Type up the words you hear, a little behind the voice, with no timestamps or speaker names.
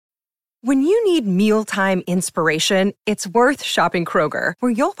When you need mealtime inspiration, it's worth shopping Kroger,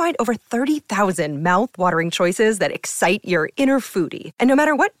 where you'll find over 30,000 mouth-watering choices that excite your inner foodie. And no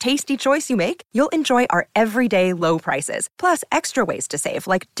matter what tasty choice you make, you'll enjoy our everyday low prices, plus extra ways to save,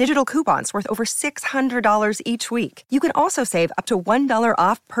 like digital coupons worth over $600 each week. You can also save up to $1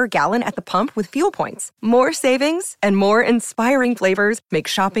 off per gallon at the pump with fuel points. More savings and more inspiring flavors make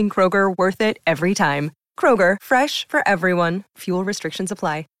shopping Kroger worth it every time. Kroger, fresh for everyone. Fuel restrictions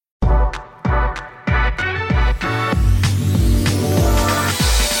apply.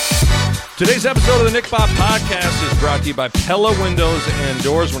 Today's episode of the Nick Bob Podcast is brought to you by Pella Windows and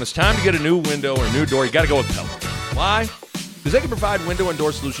Doors. When it's time to get a new window or a new door, you got to go with Pella. Why? Because they can provide window and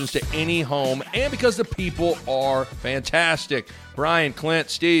door solutions to any home, and because the people are fantastic. Brian,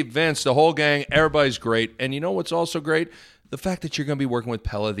 Clint, Steve, Vince, the whole gang, everybody's great. And you know what's also great? The fact that you're going to be working with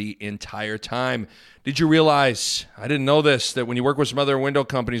Pella the entire time. Did you realize, I didn't know this, that when you work with some other window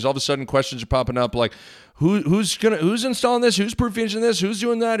companies, all of a sudden questions are popping up like, who's installing this? Who's proofing this? Who's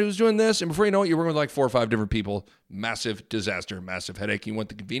doing that? Who's doing this? And before you know it, you're working with like 4 or 5 different people. Massive disaster, massive headache. You want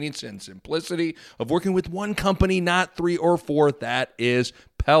the convenience and simplicity of working with one company, not 3 or 4. That is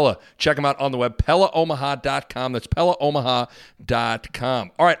Pella. Check them out on the web, PellaOmaha.com. That's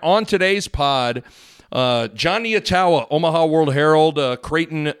PellaOmaha.com. All right, on today's pod, John Niatawa, Omaha World Herald,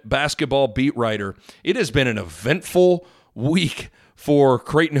 Creighton basketball beat writer. It has been an eventful week for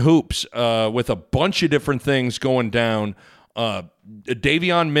Creighton hoops with a bunch of different things going down.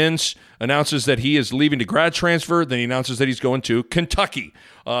 Davion Mintz announces that he is leaving to grad transfer. Then he announces that he's going to Kentucky.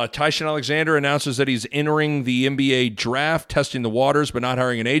 Ty-Shon Alexander announces that he's entering the NBA draft, testing the waters, but not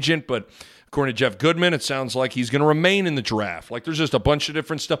hiring an agent. But according to Jeff Goodman, it sounds like he's going to remain in the draft. Like, there's just a bunch of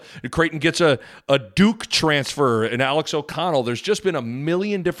different stuff. Creighton gets a Duke transfer and Alex O'Connell. There's just been a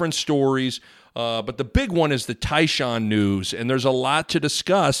million different stories. But the big one is the Ty-Shon news, and there's a lot to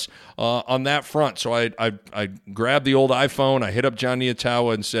discuss on that front. So I grabbed the old iPhone, I hit up John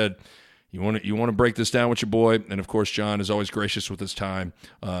Niatawa and said, You want to break this down with your boy? And, of course, John is always gracious with his time,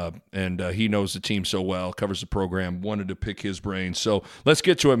 and he knows the team so well, covers the program, wanted to pick his brain. So let's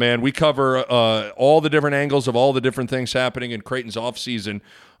get to it, man. We cover all the different angles of all the different things happening in Creighton's offseason.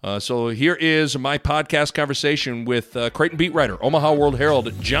 So here is my podcast conversation with Creighton beat writer, Omaha World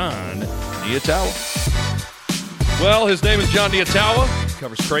Herald, John Niatawa. Well, his name is John Niatawa. He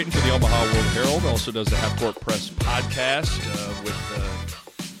covers Creighton for the Omaha World Herald. Also does the Half Court Press podcast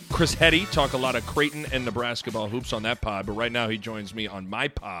with Chris Hetty. Talk a lot of Creighton and Nebraska ball hoops on that pod. But right now he joins me on my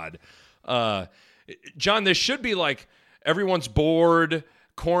pod. John, this should be like everyone's bored,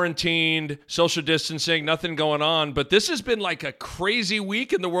 quarantined, social distancing, nothing going on. But this has been like a crazy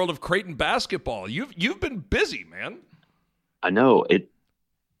week in the world of Creighton basketball. You've been busy, man. I know it.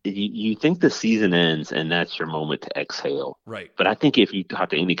 You think the season ends and that's your moment to exhale, right? But I think if you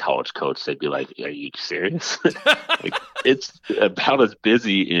talk to any college coach, they'd be like, "Are you serious?" Like, it's about as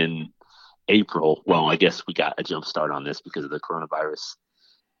busy in April. Well, I guess we got a jump start on this because of the coronavirus.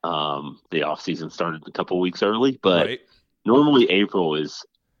 The off season started a couple weeks early, but right. Normally April is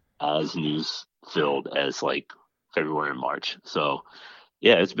as news filled as like February and March. So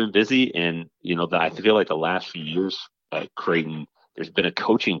yeah, it's been busy, and I feel like the last few years at Creighton, there's been a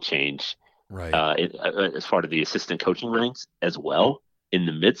coaching change, right? As part of the assistant coaching ranks as well in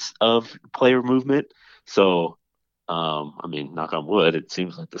the midst of player movement. So, knock on wood, it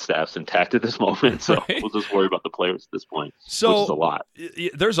seems like the staff's intact at this moment. So right. We'll just worry about the players at this point. So which is a lot.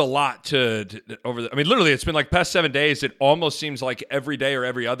 There's a lot to over. Literally, it's been like past 7 days. It almost seems like every day or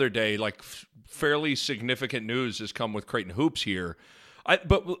every other day, like fairly significant news has come with Creighton hoops here.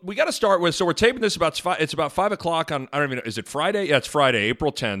 But we got to start with, so we're taping this it's about 5 o'clock on, I don't even know, is it Friday? Yeah, it's Friday,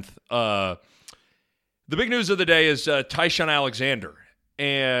 April 10th. The big news of the day is Ty-Shon Alexander.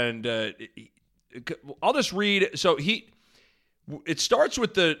 And I'll just read. So it starts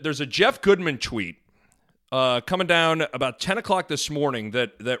with there's a Jeff Goodman tweet coming down about 10 o'clock this morning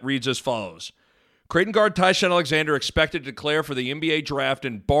that reads as follows. Creighton guard Ty-Shon Alexander expected to declare for the NBA draft,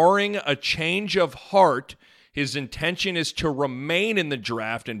 and barring a change of heart, his intention is to remain in the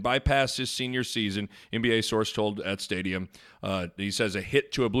draft and bypass his senior season, NBA source told at Stadium. He says a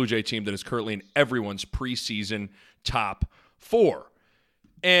hit to a Blue Jay team that is currently in everyone's preseason top 4.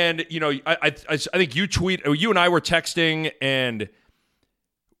 And, I think you and I were texting, and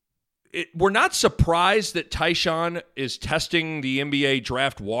we're not surprised that Ty-Shon is testing the NBA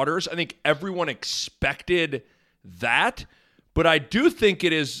draft waters. I think everyone expected that. But I do think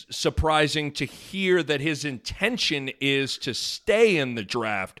it is surprising to hear that his intention is to stay in the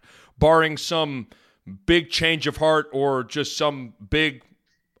draft, barring some big change of heart or just some big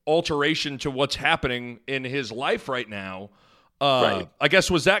alteration to what's happening in his life right now. Right. I guess,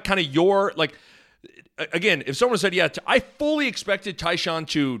 was that kind of your, like, again, if someone said, yeah, I fully expected Tyshawn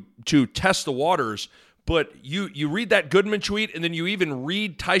to test the waters, but you read that Goodman tweet, and then you even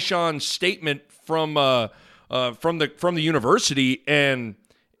read Tyshawn's statement from the university, and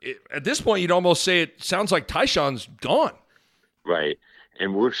at this point, you'd almost say it sounds like Tyshawn's gone. Right.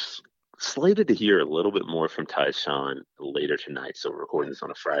 And we're slated to hear a little bit more from Tyshawn later tonight. So we're recording this on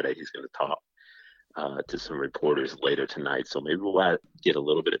a Friday. He's going to talk to some reporters later tonight. So maybe we'll get a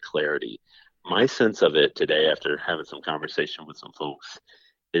little bit of clarity. My sense of it today, after having some conversation with some folks,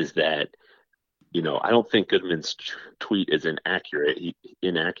 is that, I don't think Goodman's tweet is inaccurate.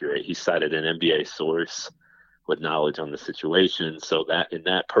 He cited an NBA source with knowledge on the situation. So that in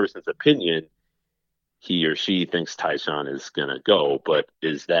that person's opinion, he or she thinks Tyshawn is going to go. But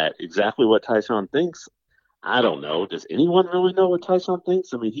is that exactly what Tyshawn thinks? I don't know. Does anyone really know what Tyshawn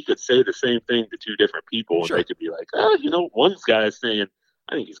thinks? I mean, he could say the same thing to two different people, Sure. and they could be like, one guy is saying,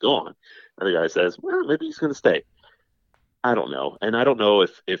 I think he's gone. Another guy says, well, maybe he's going to stay. I don't know. And I don't know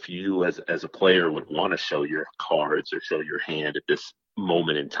if you as a player would want to show your cards or show your hand at this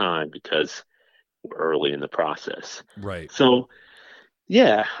moment in time, because we're early in the process. Right. So,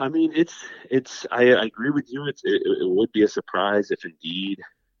 yeah, I mean, I agree with you. It would be a surprise if indeed,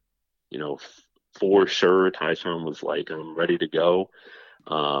 for sure, Tyshawn was like, I'm ready to go.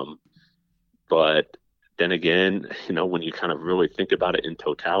 But then again, when you kind of really think about it in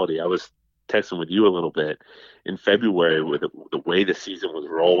totality, I was texting with you a little bit in February with the way the season was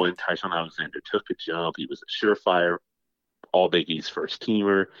rolling. Tyshawn Alexander took a jump. He was a surefire All Big East first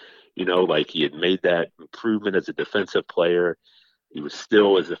teamer. Like he had made that improvement as a defensive player. He was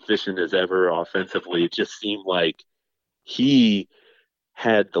still as efficient as ever offensively. It just seemed like he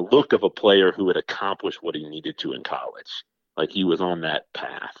had the look of a player who had accomplished what he needed to in college. Like he was on that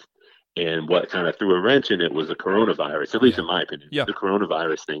path. And what kind of threw a wrench in it was the coronavirus, at least in my opinion. Yeah. The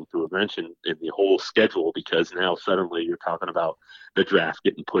coronavirus thing threw a wrench in the whole schedule, because now suddenly you're talking about the draft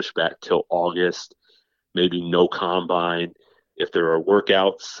getting pushed back till August, maybe no combine. If there are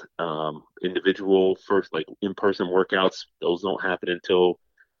workouts, individual first, like in-person workouts, those don't happen until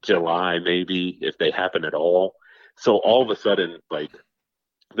July, maybe, if they happen at all. So all of a sudden, like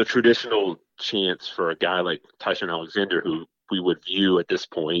the traditional chance for a guy like Tyshawn Alexander, who we would view at this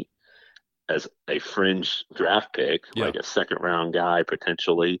point as a fringe draft pick, like a second-round guy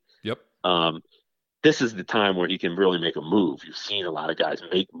potentially. Yep. This is the time where he can really make a move. You've seen a lot of guys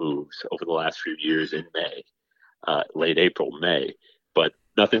make moves over the last few years in May. Late April, May, but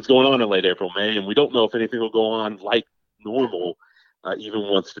nothing's going on in late April, May, and we don't know if anything will go on like normal, even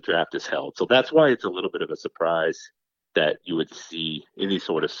once the draft is held. So that's why it's a little bit of a surprise that you would see any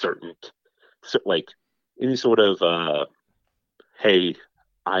sort of hey,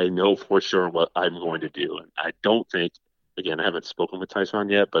 I know for sure what I'm going to do. And I don't think, again, I haven't spoken with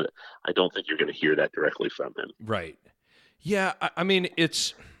Tyshawn yet, but I don't think you're going to hear that directly from him. Right. Yeah, I mean,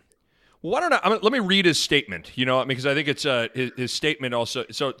 it's... Well, I don't know. Let me read his statement, because I think it's his statement also.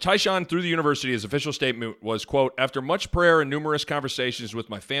 So Tyshawn, through the university, his official statement was, quote, after much prayer and numerous conversations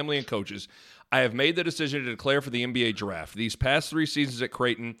with my family and coaches, I have made the decision to declare for the NBA draft. These past 3 seasons at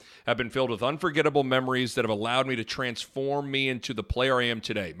Creighton have been filled with unforgettable memories that have allowed me to transform me into the player I am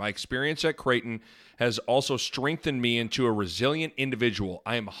today. My experience at Creighton has also strengthened me into a resilient individual.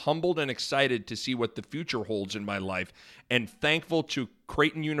 I am humbled and excited to see what the future holds in my life, and thankful to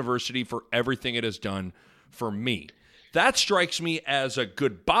Creighton University for everything it has done for me. That strikes me as a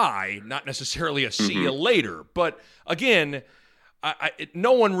goodbye, not necessarily a see you later. But again,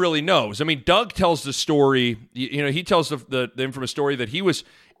 no one really knows. I mean, Doug tells the story. He tells the infamous story that he was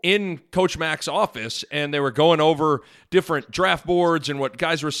in Coach Mack's office and they were going over different draft boards and what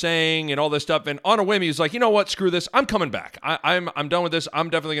guys were saying and all this stuff. And on a whim, he was like, you know what? Screw this. I'm coming back. I'm done with this. I'm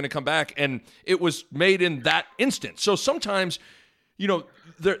definitely going to come back. And it was made in that instant. So sometimes,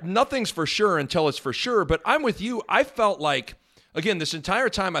 nothing's for sure until it's for sure. But I'm with you. I felt like, again, this entire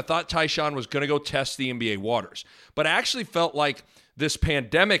time I thought Tyshawn was going to go test the NBA waters. But I actually felt like this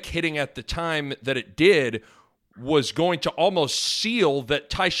pandemic hitting at the time that it did was going to almost seal that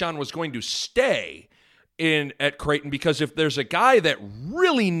Tyshawn was going to stay at Creighton, because if there's a guy that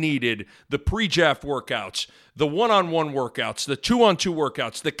really needed the pre-draft workouts, the one-on-one workouts, the two-on-two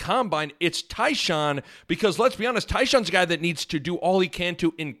workouts, the combine, it's Tyshawn, because let's be honest, Tyshawn's a guy that needs to do all he can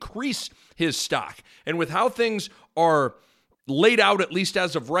to increase his stock. And with how things are laid out, at least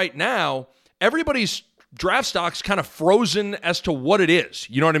as of right now, everybody's draft stock's kind of frozen as to what it is.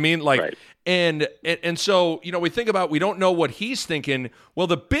 You know what I mean? Like, right. And so, we think about, we don't know what he's thinking. Well,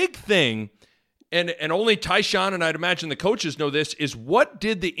 the big thing, and only Tyshawn and I'd imagine the coaches know this, is what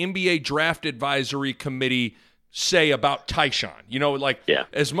did the NBA Draft Advisory Committee say about Tyshawn. You know, like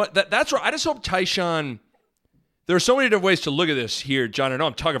as much that's right. I just hope Tyshawn. There are so many different ways to look at this here, John. I know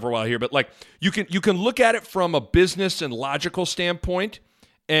I'm talking for a while here, but like you can look at it from a business and logical standpoint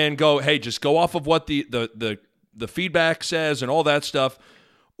and go, hey, just go off of what the feedback says and all that stuff.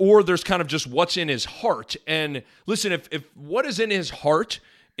 Or there's kind of just what's in his heart. And listen, if what is in his heart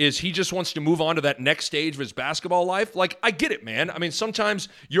is he just wants to move on to that next stage of his basketball life, like, I get it, man. I mean, sometimes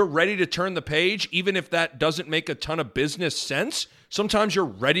you're ready to turn the page, even if that doesn't make a ton of business sense. Sometimes you're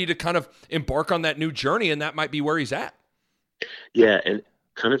ready to kind of embark on that new journey, and that might be where he's at. Yeah, and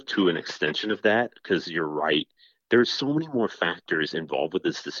kind of to an extension of that, because you're right, there's so many more factors involved with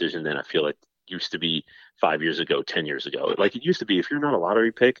this decision than I feel like used to be 5 years ago, 10 years ago. Like, it used to be, if you're not a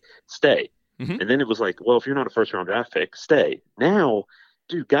lottery pick, stay. Mm-hmm. And then it was like, well, if you're not a first-round draft pick, stay. Now,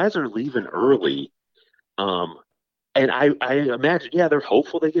 dude, guys are leaving early. And I imagine, they're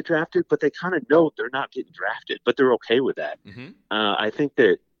hopeful they get drafted, but they kind of know they're not getting drafted, but they're okay with that. Mm-hmm. I think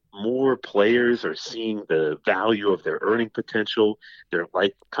that more players are seeing the value of their earning potential. They're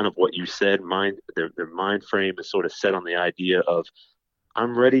like kind of what you said, their mind frame is sort of set on the idea of,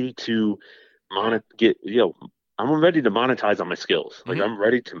 I'm ready to I'm ready to monetize on my skills. Like, I'm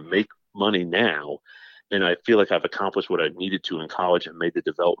ready to make money now. And I feel like I've accomplished what I needed to in college and made the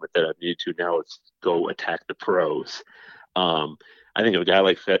development that I needed to. Now let's go attack the pros. I think of a guy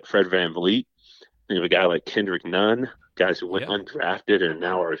like Fred VanVleet. I think of a guy like Kendrick Nunn, guys who went undrafted and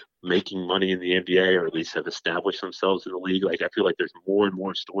now are making money in the NBA, or at least have established themselves in the league. Like, I feel like there's more and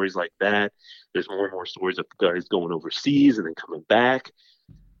more stories like that. There's more and more stories of guys going overseas and then coming back.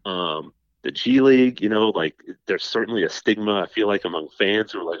 The G League, like, there's certainly a stigma, I feel like, among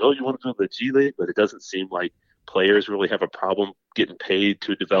fans who are like, oh, you want to go to the G League? But it doesn't seem like players really have a problem getting paid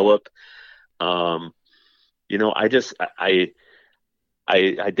to develop. I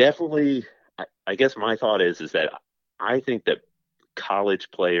definitely, I guess my thought is that I think that college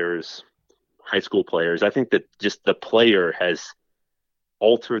players, high school players, I think that just the player has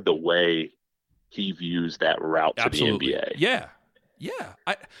altered the way he views that route to the NBA. Yeah. Yeah,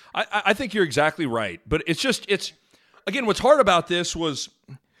 I think you're exactly right. But it's again, what's hard about this is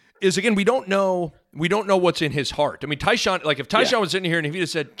again, we don't know what's in his heart. I mean, Tyshawn, like, if Tyshawn was sitting here and if he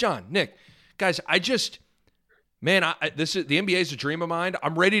just said, John, Nick, guys, this is the NBA is a dream of mine.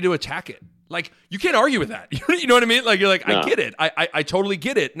 I'm ready to attack it. Like, you can't argue with that. You know what I mean? Like, you're like, no. I get it. I totally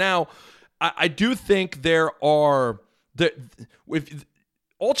get it. Now, I do think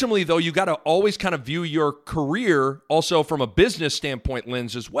ultimately, though, you got to always kind of view your career also from a business standpoint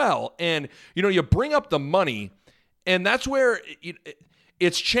lens as well. And, you bring up the money, and that's where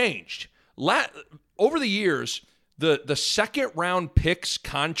it's changed. Over the years, the second round picks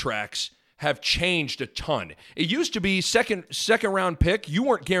contracts have changed a ton. It used to be second round pick, you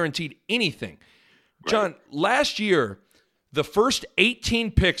weren't guaranteed anything. Right. John, last year, the first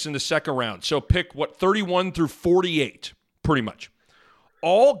 18 picks in the second round, so pick 31 through 48, pretty much,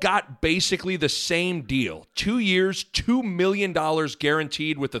 all got basically the same deal. 2 years, $2 million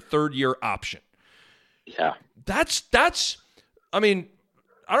guaranteed with a third-year option. Yeah. That's. I mean,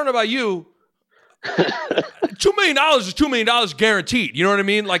 I don't know about you. $2 million is $2 million guaranteed. You know what I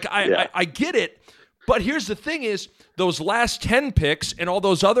mean? Like, I get it. But here's the thing is, those last 10 picks and all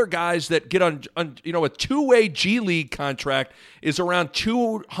those other guys that get on a two-way G League contract is around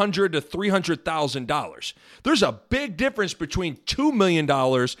 $200,000 to $300,000. There's a big difference between $2 million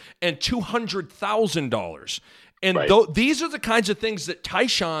and $200,000. And right. These are the kinds of things that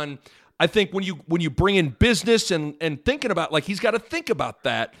Tyshawn, I think, when you bring in business and thinking about, like, he's got to think about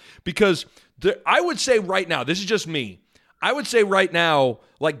that, because I would say right now, this is just me, I would say right now,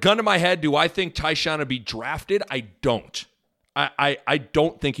 like, gun to my head, do I think Tyshawn would be drafted? I don't. I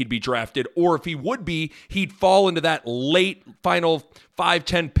don't think he'd be drafted. Or if he would be, he'd fall into that late final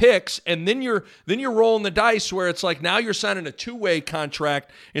 5-10 picks, and then you're rolling the dice where it's like, now you're signing a two-way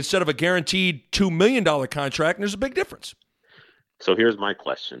contract instead of a guaranteed $2 million contract, and there's a big difference. So here's my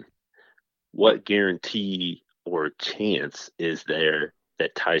question. What guarantee or chance is there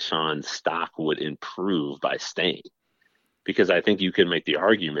that Tyshawn's stock would improve by staying? Because I think you can make the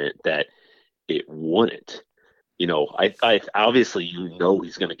argument that it wouldn't. I obviously,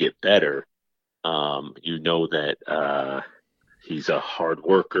 he's going to get better. That he's a hard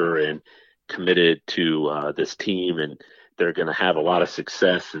worker and committed to this team, and they're going to have a lot of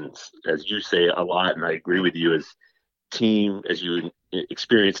success. And as you say a lot, and I agree with you, as you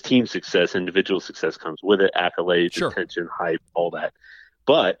experience team success, individual success comes with it, accolades, sure, attention, hype, all that.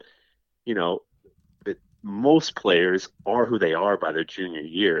 But, most players are who they are by their junior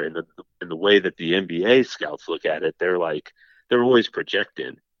year, and the way that the NBA scouts look at it, they're always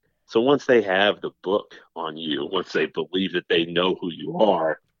projecting. So once they have the book on you, once they believe that they know who you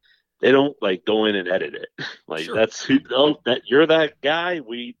are, they don't like go in and edit it. Like Sure. that's who, oh, that you're that guy.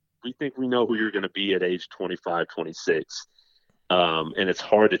 We think we know who you're going to be at age 25, 26. And it's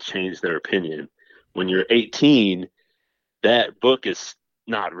hard to change their opinion. When you're 18, that book is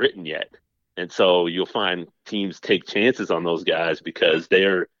not written yet. And so you'll find teams take chances on those guys because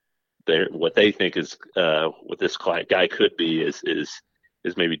they're what they think is what this guy could be is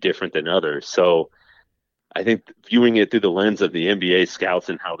maybe different than others. So I think viewing it through the lens of the NBA scouts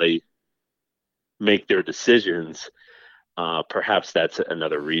and how they make their decisions, perhaps that's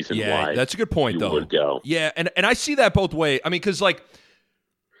another reason why. That's a good point, though. Would go. Yeah, and I see that both ways. I mean, because like,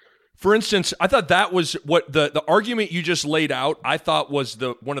 for instance, I thought that was what the argument you just laid out. I thought was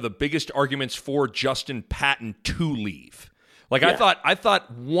one of the biggest arguments for Justin Patton to leave. Like yeah. I thought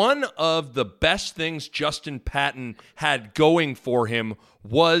one of the best things Justin Patton had going for him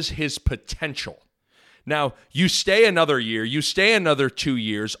was his potential. Now, you stay another year, you stay another 2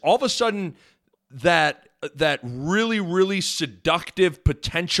 years, all of a sudden that really, really seductive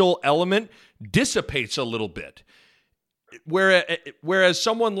potential element dissipates a little bit. Whereas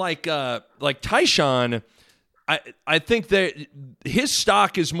someone like Tyshawn, I think that his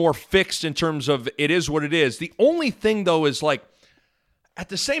stock is more fixed in terms of it is what it is. The only thing, though, is like at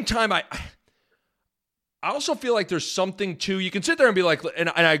the same time, I also feel like there's something to, you can sit there and be like, and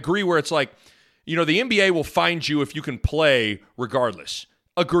I agree where it's like, you know, the NBA will find you if you can play regardless.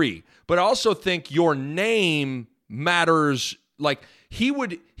 Agree. But I also think your name matters. Like he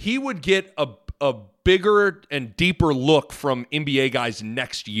would get a bigger and deeper look from NBA guys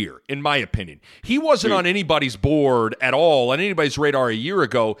next year, in my opinion. He wasn't on anybody's board at all, on anybody's radar a year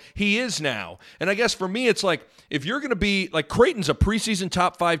ago. He is now. And I guess for me, it's like, if you're going to be, like Creighton's a preseason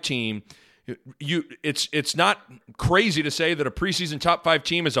top 5 team, it's not crazy to say that a preseason top 5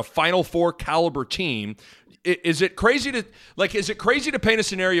 team is a Final Four caliber team. Is it crazy to paint a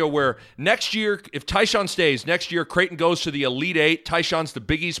scenario where next year, if Tyshawn stays, next year Creighton goes to the Elite Eight, Tyshawn's the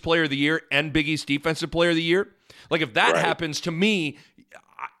Big East Player of the Year and Big East Defensive Player of the Year? Like if that happens, to me,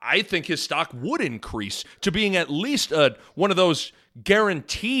 I think his stock would increase to being at least one of those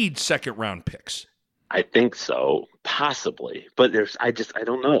guaranteed second-round picks. I think so, possibly, but I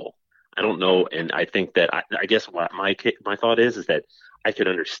don't know. I don't know, and I think that I guess what my thought is that I could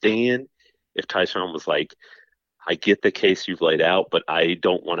understand if Tyshawn was like, I get the case you've laid out, but I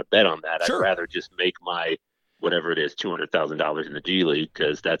don't want to bet on that. Sure. I'd rather just make my whatever it is, $200,000 in the G League,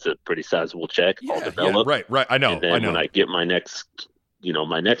 because that's a pretty sizable check. I'll develop. Yeah, right. I know. And then when I get my next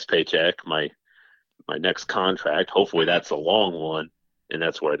paycheck, my next contract, hopefully that's a long one, and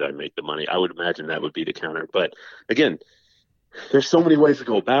that's where I make the money. I would imagine that would be the counter. But again, there's so many ways to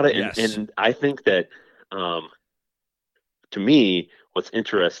go about it. And I think that, to me, what's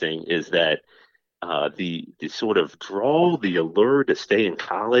interesting is that the sort of draw, the allure to stay in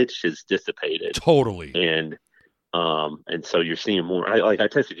college has dissipated. Totally. And so you're seeing more. I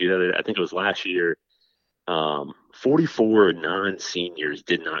texted you the other day, I think it was last year, 44 non-seniors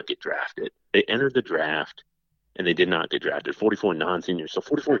did not get drafted. They entered the draft and they did not get drafted. 44 non-seniors. So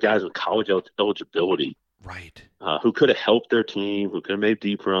 44 guys with college eligibility. Right. Who could have helped their team, who could have made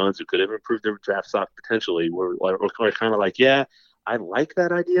deep runs, who could have improved their draft stock potentially, were kind of like, yeah, I like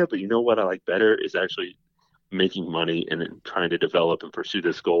that idea, but you know what I like better is actually making money and then trying to develop and pursue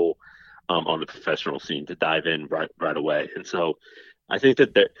this goal on the professional scene to dive in right away. And so I think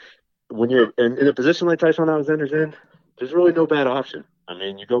that when you're in a position like Tyshawn Alexander's in, there's really no bad option. I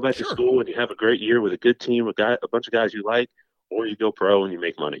mean, you go back to school and you have a great year with a good team, a bunch of guys you like, or you go pro and you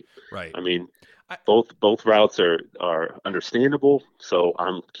make money. Right. I mean, both routes are understandable. So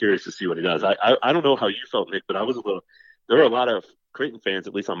I'm curious to see what he does. I don't know how you felt, Nick, but there were a lot of Creighton fans,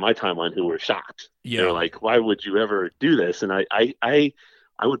 at least on my timeline, who were shocked. Yeah. They're like, why would you ever do this? And I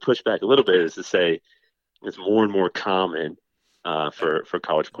would push back a little bit as to say it's more and more common for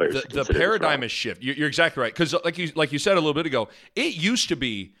college players. The paradigm is shift. You're exactly right. Because like you said a little bit ago, it used to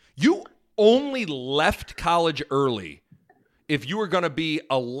be you only left college early if you were going to be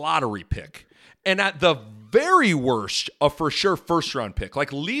a lottery pick. And at the very worst, a for sure first-round pick.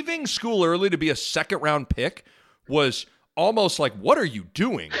 Like leaving school early to be a second-round pick was almost like, what are you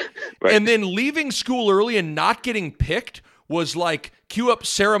doing? Right. And then leaving school early and not getting picked was like, cue up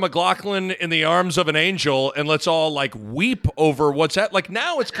Sarah McLachlan in the arms of an angel and let's all like weep over what's that. Like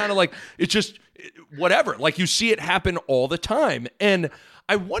now it's kind of like, it's just whatever. Like you see it happen all the time. And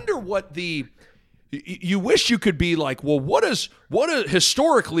I wonder what you wish you could be like, well,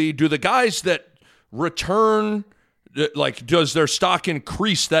 historically do the guys that return, like, does their stock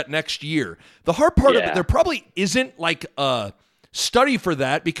increase that next year? The hard part of it, there probably isn't like a study for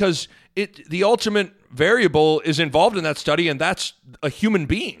that because the ultimate variable is involved in that study, and that's a human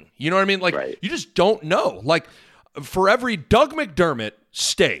being. You know what I mean? Like, right. You just don't know. Like, for every Doug McDermott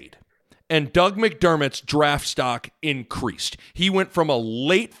stayed, and Doug McDermott's draft stock increased. He went from a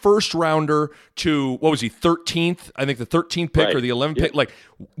late first rounder to, what was he, 13th? I think the 13th pick or the 11th pick. Like,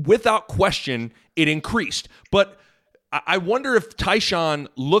 without question, it increased. But I wonder if Tyshawn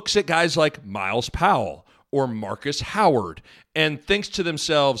looks at guys like Miles Powell or Marcus Howard and thinks to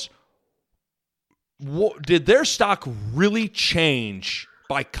themselves, did their stock really change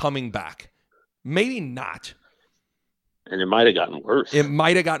by coming back? Maybe not. And it might have gotten worse. It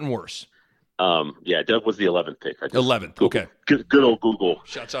might have gotten worse. Doug was the 11th pick. 11th, Google, okay. Good old Google.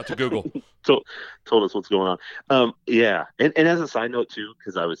 Shouts out to Google. Told us what's going on. And as a side note, too,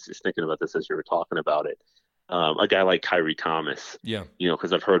 because I was just thinking about this as you were talking about it, a guy like Kyrie Thomas,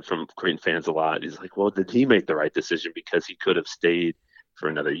 because I've heard from Creighton fans a lot. He's like, well, did he make the right decision? Because he could have stayed for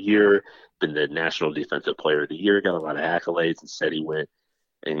another year, been the National Defensive Player of the Year, got a lot of accolades. Instead, he went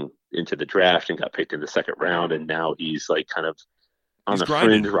into the draft and got picked in the second round, and now he's like kind of on the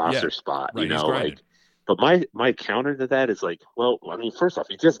fringe roster spot, right, like. But my counter to that is like, well, I mean, first off,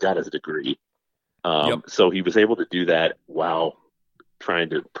 he just got his degree, so he was able to do that while trying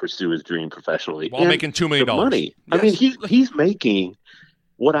to pursue his dream professionally, while making $2 million money. Yes. I mean, he's making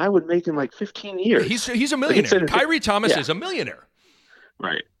what I would make in like 15 years. He's a millionaire. Kyrie Thomas is a millionaire.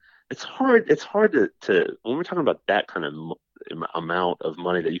 Right. It's hard to when we're talking about that kind of amount of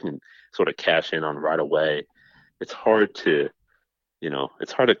money that you can sort of cash in on right away. It's hard to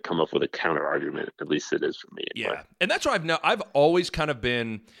come up with a counter argument. At least it is for me. Anyway. Yeah, and that's why I've always kind of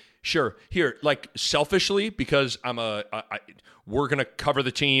been like selfishly, because we're gonna cover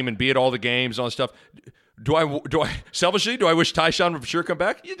the team and be at all the games and all that stuff. Do I wish Tyshawn would for sure come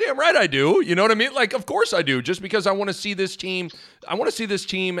back? You're damn right I do. You know what I mean? Like, of course I do. Just because I want to see this team. I want to see this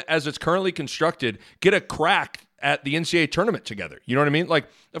team as it's currently constructed get a crack at the NCAA tournament together. You know what I mean? Like,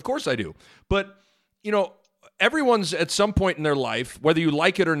 of course I do. But everyone's at some point in their life, whether you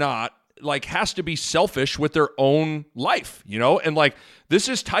like it or not, like, has to be selfish with their own life, And like, this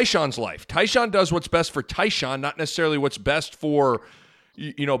is Tyshawn's life. Tyshawn does what's best for Tyshawn, not necessarily what's best for,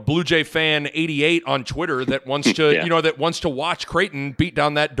 Blue Jay fan 88 on Twitter that wants to, that wants to watch Creighton beat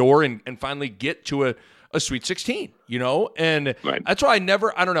down that door and finally get to a Sweet 16, And that's why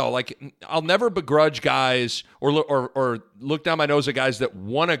I'll never begrudge guys or look down my nose at guys that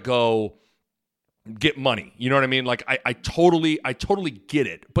want to go get money. You know what I mean? Like, I totally get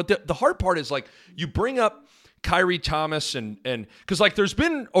it. But the hard part is, like, you bring up Kyrie Thomas and because, like, there's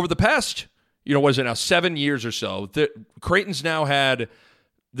been over the past, what is it now, 7 years or so, that Creighton's now had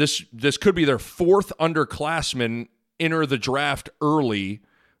this could be their fourth underclassman enter the draft early.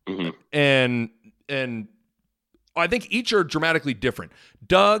 Mm-hmm. And I think each are dramatically different.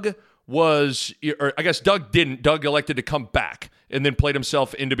 Doug didn't. Doug elected to come back and then played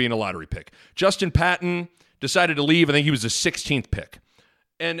himself into being a lottery pick. Justin Patton decided to leave. I think he was the 16th pick.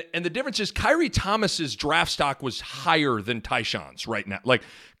 And the difference is Kyrie Thomas's draft stock was higher than Tyshawn's right now. Like,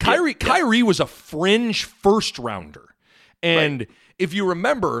 Kyrie was a fringe first rounder. And if you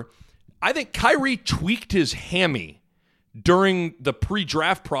remember, I think Kyrie tweaked his hammy during the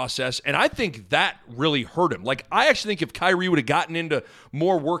pre-draft process, and I think that really hurt him. Like, I actually think if Kyrie would have gotten into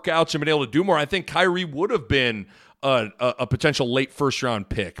more workouts and been able to do more, I think Kyrie would have been a potential late first-round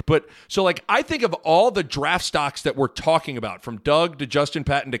pick. But so, like, I think of all the draft stocks that we're talking about, from Doug to Justin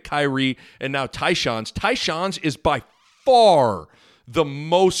Patton to Kyrie and now Tyshawn's is by far the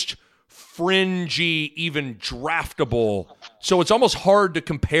most fringy, even draftable. So it's almost hard to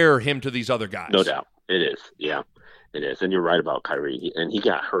compare him to these other guys. No doubt. It is. Yeah, it is. And you're right about Kyrie. And he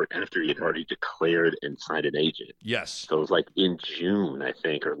got hurt after he had already declared and signed an agent. Yes. So it was like in June, I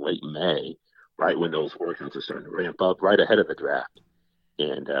think, or late May, right when those workouts are starting to ramp up, right ahead of the draft.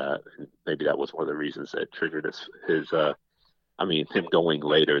 And maybe that was one of the reasons that triggered him going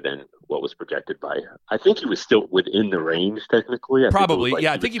later than what was projected by. I think he was still within the range technically. Probably,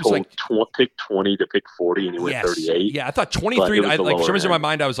 I think he was like pick 20 to pick 40, and he went 38. Yeah, I thought 23. For some reason in my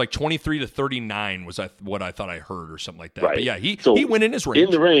mind, I was like 23 to 39 was what I thought I heard or something like that. Right. But yeah, he went in his range.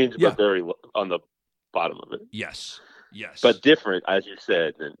 In the range, but very on the bottom of it. Yes. But different, as you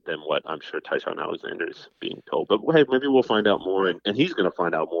said, than what I'm sure Tyshawn Alexander is being told. But hey, maybe we'll find out more, and he's going to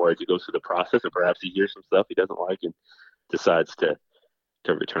find out more as he goes through the process, and perhaps he hears some stuff he doesn't like and decides to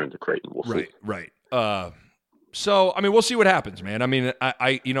return to Creighton. We'll see. Right. So, I mean, we'll see what happens, man. I mean,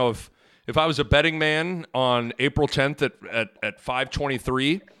 I if I was a betting man on April 10th at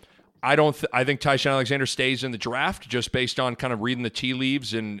 5:23, I think Tyshawn Alexander stays in the draft just based on kind of reading the tea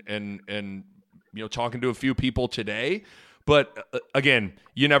leaves and talking to a few people today. But again,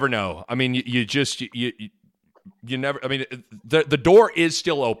 you never know. I mean, you never. I mean, the door is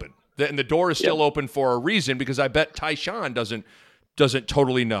still open, and the door is still open for a reason, because I bet Tyshawn doesn't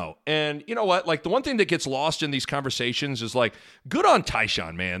totally know. And you know what? Like, the one thing that gets lost in these conversations is, like, good on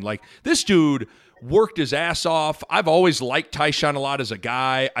Tyshawn, man. Like, this dude worked his ass off. I've always liked Tyshawn a lot as a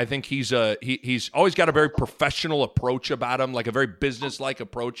guy. I think he's always got a very professional approach about him, like a very business-like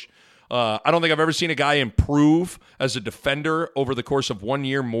approach. I don't think I've ever seen a guy improve as a defender over the course of 1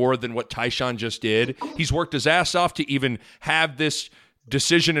 year more than what Tyshawn just did. He's worked his ass off to even have this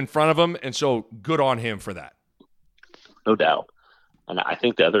decision in front of him, and so good on him for that. No doubt. And I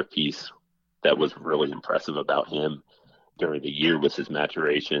think the other piece that was really impressive about him during the year was his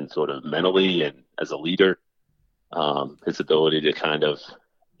maturation, sort of mentally and as a leader. His ability to kind of,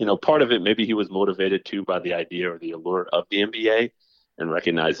 part of it, maybe he was motivated too by the idea or the allure of the NBA and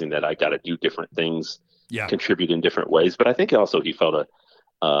recognizing that I got to do different things, contribute in different ways. But I think also he felt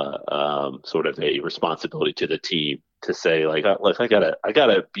a sort of a responsibility to the team to say, like, I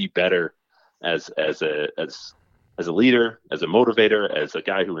gotta be better as a leader, as a motivator, as a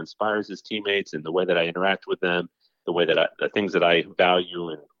guy who inspires his teammates, and the way that I interact with them, the things that I value,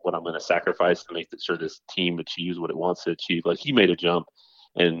 and what I'm going to sacrifice to make sure this team achieves what it wants to achieve. Like, he made a jump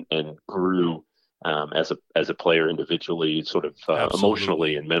and grew as a player individually, sort of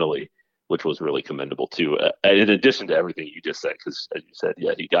emotionally and mentally, which was really commendable too. In addition to everything you just said, because as you said,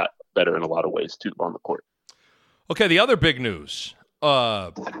 he got better in a lot of ways too on the court. Okay, the other big news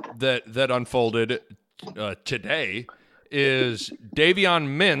that unfolded today is Davion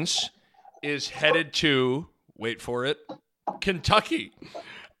Mintz is headed to, wait for it, Kentucky.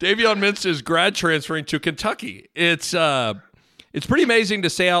 Davion Mintz is grad transferring to Kentucky. It's pretty amazing to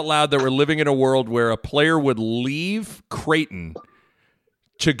say out loud that we're living in a world where a player would leave Creighton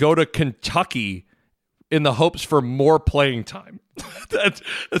to go to Kentucky in the hopes for more playing time.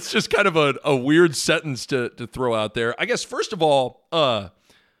 That's just kind of a weird sentence to throw out there. I guess, first of all, I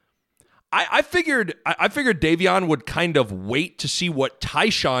figured Davion would kind of wait to see what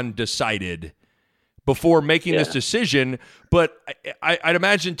Tyshawn decided before making this decision. But I'd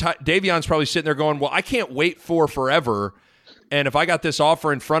imagine Davion's probably sitting there going, well, I can't wait for forever. And if I got this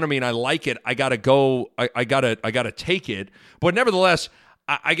offer in front of me and I like it, I gotta go. I gotta take it. But nevertheless,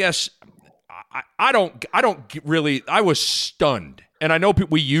 I guess I don't really. I was stunned, and I know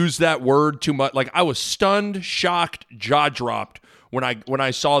we use that word too much. Like, I was stunned, shocked, jaw dropped when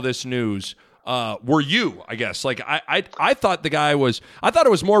I saw this news. Were you? I guess. Like, I thought I thought it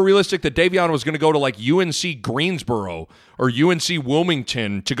was more realistic that Davion was going to go to, like, UNC Greensboro or UNC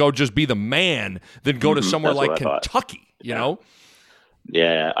Wilmington to go just be the man than go to somewhere like Kentucky. You know?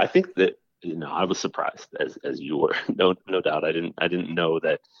 Yeah, I think that I was surprised as you were. No doubt. I didn't know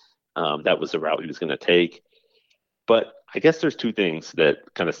that that was the route he was going to take. But I guess there's two things that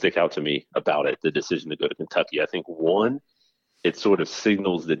kind of stick out to me about it, the decision to go to Kentucky. I think one, it sort of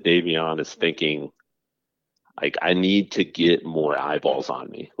signals that Davion is thinking, like, I need to get more eyeballs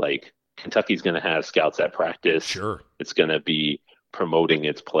on me. Like, Kentucky's going to have scouts at practice. Sure. It's going to be promoting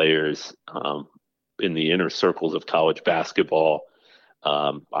its players in the inner circles of college basketball.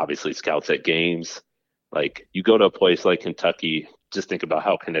 Obviously, scouts at games. Like, you go to a place like Kentucky, just think about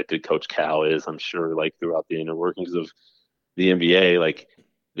how connected Coach Cal is. I'm sure, like, throughout the inner workings of the NBA, like,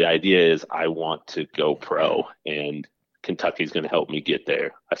 the idea is I want to go pro, and Kentucky's going to help me get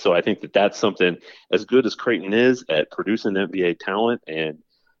there. So I think that that's something, as good as Creighton is at producing NBA talent, and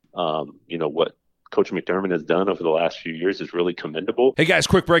what Coach McDermott has done over the last few years is really commendable. Hey guys,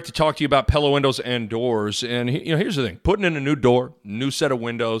 quick break to talk to you about Pella Windows and Doors. And here's the thing: putting in a new door, new set of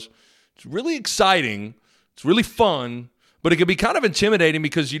windows, it's really exciting. It's really fun, but it can be kind of intimidating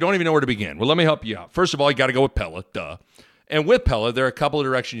because you don't even know where to begin. Well, let me help you out. First of all, you got to go with Pella, duh. And with Pella, there are a couple of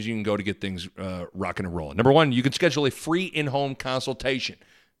directions you can go to get things rocking and rolling. Number one, you can schedule a free in-home consultation.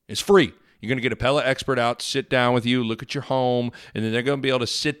 It's free. You're going to get a Pella expert out, sit down with you, look at your home, and then they're going to be able to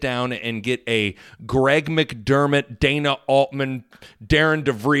sit down and get a Greg McDermott, Dana Altman, Darren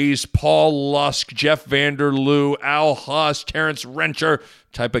DeVries, Paul Lusk, Jeff Vanderloo, Al Huss, Terrence Rencher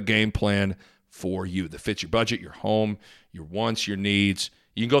type of game plan for you that fits your budget, your home, your wants, your needs.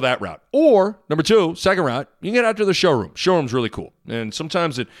 You can go that route. Or, number two, second route, you can get out to the showroom. Showroom's really cool. And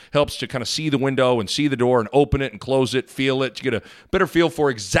sometimes it helps to kind of see the window and see the door and open it and close it, feel it, to get a better feel for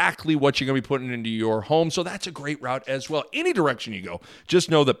exactly what you're going to be putting into your home. So that's a great route as well. Any direction you go, just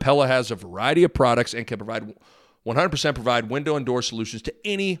know that Pella has a variety of products and can 100% provide window and door solutions to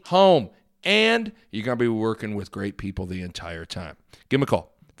any home. And you're going to be working with great people the entire time. Give them a call.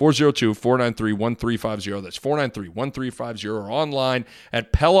 402-493-1350. That's 493-1350, or online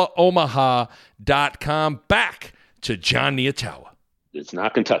at PellaOmaha.com. Back to John Niatawa. It's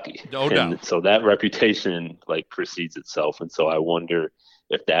not Kentucky. No doubt. So that reputation precedes itself. And so I wonder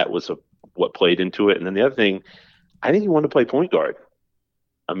if that was what played into it. And then the other thing, I think he wanted to play point guard.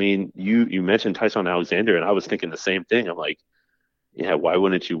 I mean, you mentioned Tyson Alexander, and I was thinking the same thing. I'm like, yeah, why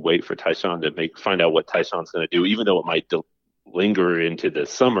wouldn't you wait for Tyson to find out what Tyson's going to do, even though it might linger into the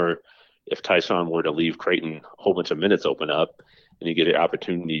summer. If Tyson were to leave Creighton, a whole bunch of minutes open up, and you get an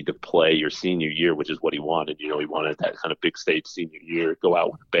opportunity to play your senior year, which is what he wanted. He wanted that kind of big stage senior year, go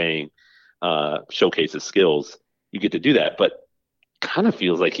out with a bang, showcase his skills. You get to do that, but kind of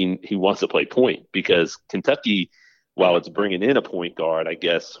feels like he wants to play point, because Kentucky, while it's bringing in a point guard, I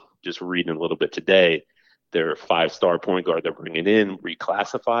guess just reading a little bit today, their 5-star point guard they're bringing in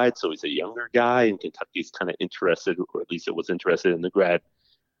reclassified, so he's a younger guy, and Kentucky's kind of interested, or at least it was interested in the grad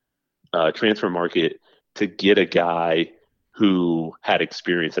transfer market to get a guy who had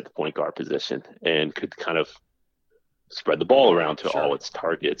experience at the point guard position and could kind of spread the ball around to all its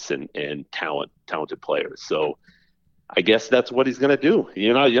targets and talented players. So I guess that's what he's going to do.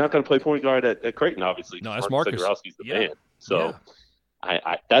 You're not going to play point guard at Creighton, obviously. No, that's Marcus. Zegarowski's the man. So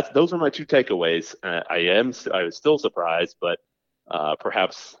those are my two takeaways. I was still surprised, but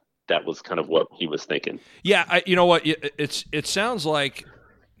perhaps that was kind of what he was thinking. Yeah, you know what? It sounds like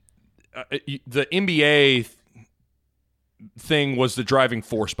the NBA thing was the driving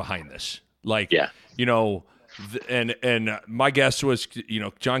force behind this. And my guess was,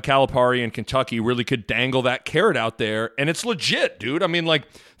 John Calipari and Kentucky really could dangle that carrot out there, and it's legit, dude. I mean,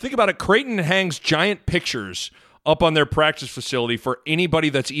 think about it. Creighton hangs giant pictures up on their practice facility for anybody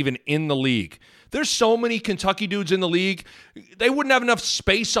that's even in the league. There's so many Kentucky dudes in the league, they wouldn't have enough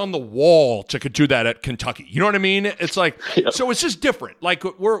space on the wall to do that at Kentucky. You know what I mean? It's so it's just different.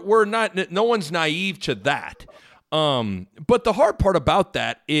 We're not, no one's naive to that. But the hard part about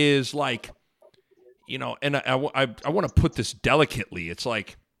that is and I want to put this delicately. It's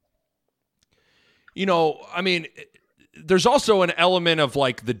there's also an element of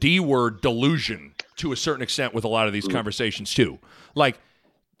the D word delusion to a certain extent with a lot of these conversations too.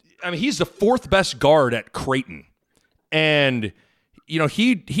 He's the 4th best guard at Creighton, and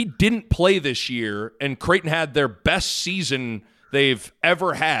he didn't play this year, and Creighton had their best season they've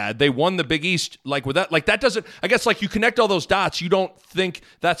ever had. They won the Big East. With that, that doesn't, I guess, you connect all those dots, you don't think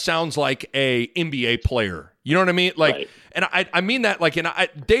that sounds like a NBA player. You know what I mean? Right. And I mean that,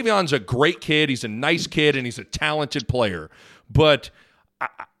 Davion's a great kid. He's a nice kid, and he's a talented player. But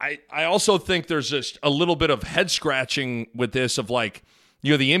I also think there's just a little bit of head scratching with this of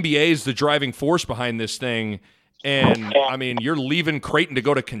the NBA is the driving force behind this thing. And you're leaving Creighton to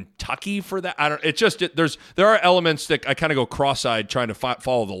go to Kentucky for that. There are elements that I kind of go cross-eyed trying to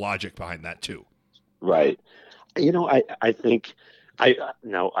follow the logic behind that too. Right. I think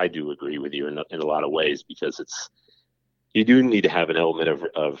I do agree with you in a lot of ways, because you do need to have an element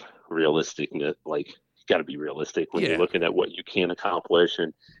of realisticness. You got to be realistic when you're looking at what you can accomplish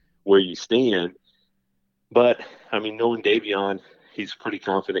and where you stand. But knowing Davion, he's a pretty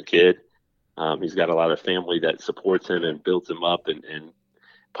confident kid. He's got a lot of family that supports him and builds him up and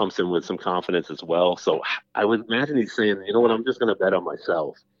pumps him with some confidence as well. So I would imagine he's saying, you know what, I'm just going to bet on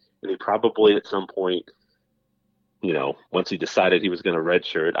myself. And he probably at some point, once he decided he was going to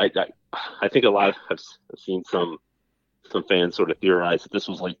redshirt, I think a lot I've seen some fans sort of theorize that this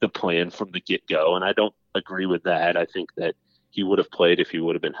was the plan from the get-go. And I don't agree with that. I think that he would have played if he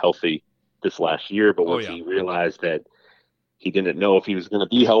would have been healthy this last year. But once he realized that he didn't know if he was going to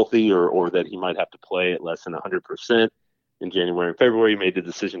be healthy or that he might have to play at less than 100% in January and February, he made the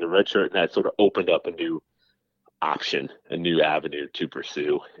decision to redshirt, and that sort of opened up a new option, a new avenue to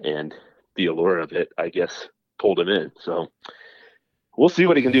pursue. And the allure of it, I guess, pulled him in. So we'll see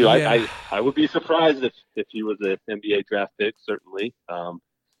what he can do. Yeah. I would be surprised if he was an NBA draft pick, certainly.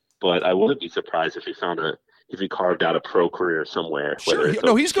 But I wouldn't be surprised if he carved out a pro career somewhere.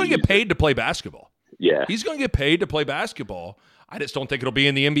 Sure. He's going to get paid to play basketball. Yeah. He's going to get paid to play basketball. I just don't think it'll be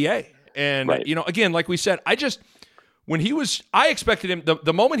in the NBA. And, again, like we said, I expected him,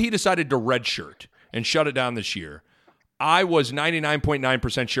 the moment he decided to redshirt and shut it down this year, I was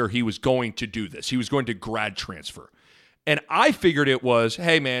 99.9% sure he was going to do this. He was going to grad transfer. And I figured it was,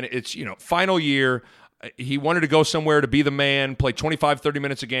 hey, man, it's, final year. He wanted to go somewhere to be the man, play 25, 30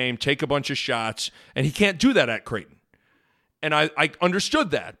 minutes a game, take a bunch of shots, and he can't do that at Creighton. And I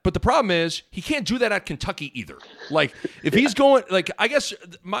understood that. But the problem is he can't do that at Kentucky either. If he's going, I guess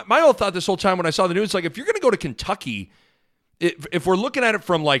my whole thought this whole time when I saw the news, if you're going to go to Kentucky, if we're looking at it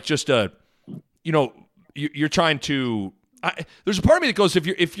from just you're trying to, there's a part of me that goes, if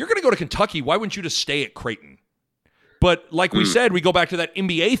you're going to go to Kentucky, why wouldn't you just stay at Creighton? But we said, we go back to that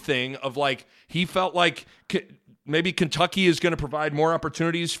NBA thing of he felt maybe Kentucky is going to provide more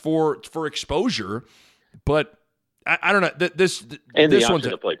opportunities for exposure, but I don't know. This option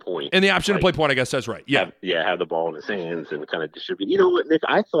to play point. And the option to play point, I guess that's right. Yeah. Have the ball in his hands and kind of distribute. You know what, Nick?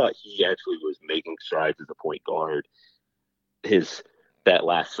 I thought he actually was making strides as a point guard that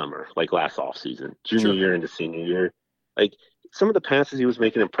last summer, like last offseason, junior year into senior year. Like some of the passes he was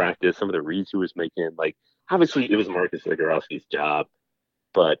making in practice, some of the reads he was making, like obviously it was Marcus Zagorowski's job,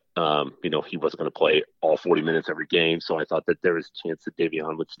 but he wasn't going to play all 40 minutes every game. So I thought that there was a chance that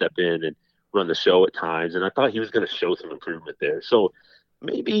Davion would step in and run the show at times, and I thought he was going to show some improvement there. So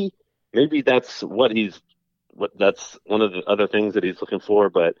maybe that's that's one of the other things that he's looking for.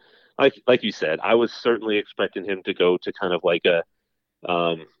 But like you said, I was certainly expecting him to go to kind of like a.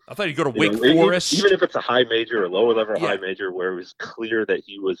 I thought he'd go to Wake Forest, even if it's a high major or lower level high major, where it was clear that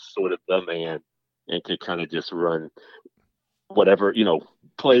he was sort of the man and could kind of just run whatever, do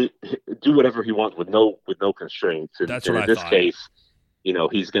whatever he wants with no constraints. And, that's what in this case.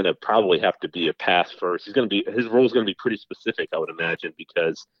 He's going to probably have to be a pass first. His role is going to be pretty specific, I would imagine,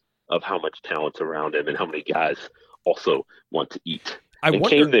 because of how much talent's around him and how many guys also want to eat.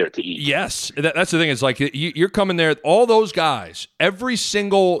 Came there to eat. Yes, that's the thing. It's like you're coming there. All those guys, every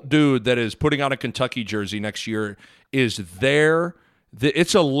single dude that is putting on a Kentucky jersey next year is there.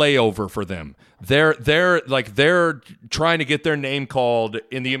 It's a layover for them. They're trying to get their name called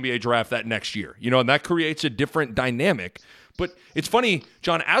in the NBA draft that next year. And that creates a different dynamic. But it's funny,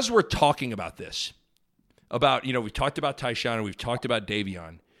 John, as we're talking about this, we've talked about Tyshawn and we've talked about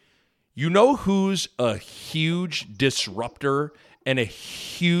Davion. Who's a huge disruptor and a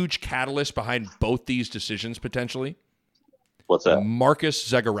huge catalyst behind both these decisions potentially? What's that? Marcus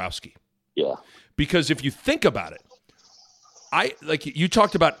Zagorowski. Yeah. Because if you think about it, you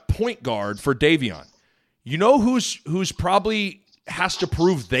talked about point guard for Davion. Who's probably has to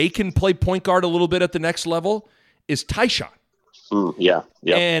prove they can play point guard a little bit at the next level is Tyshawn. Yeah.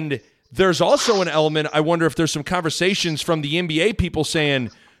 And there's also an element, I wonder if there's some conversations from the NBA people saying,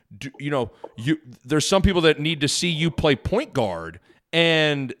 there's some people that need to see you play point guard.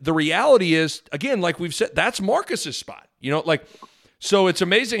 And the reality is, again, like we've said, that's Marcus's spot. So it's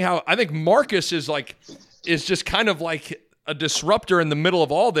amazing how I think Marcus is just kind of like a disruptor in the middle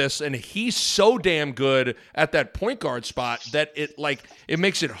of all this, and he's so damn good at that point guard spot that it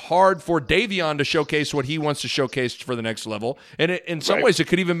makes it hard for Davion to showcase what he wants to showcase for the next level, and in some ways it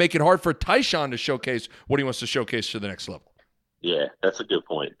could even make it hard for Tyshawn to showcase what he wants to showcase to the next level. Yeah, that's a good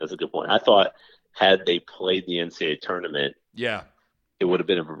point. I thought had they played the NCAA tournament, it would have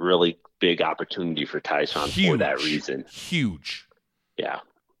been a really big opportunity for Tyshawn for that reason. Huge. Yeah.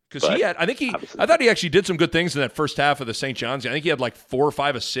 Because I thought he actually did some good things in that first half of the St. John's game. I think he had like 4 or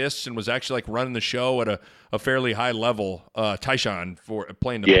 5 assists and was actually running the show at a fairly high level. Tyshawn for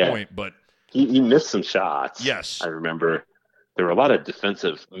playing the point, but he missed some shots. Yes, I remember there were a lot of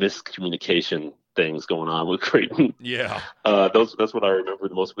defensive miscommunication things going on with Creighton. Yeah, that's what I remember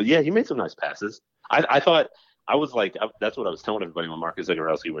the most. But yeah, he made some nice passes. I thought. I was like, that's what I was telling everybody when Marcus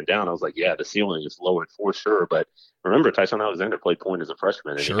Zagorowski went down. I was like, yeah, the ceiling is lowered for sure. But remember, Tyshawn Alexander played point as a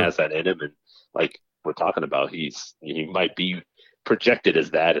freshman, and he has that in him. And like we're talking about, he might be projected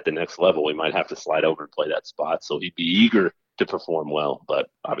as that at the next level. He might have to slide over and play that spot. So he'd be eager to perform well. But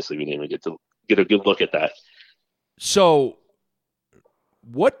obviously, we didn't even get a good look at that. So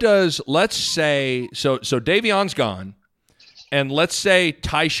let's say Davion's gone, and let's say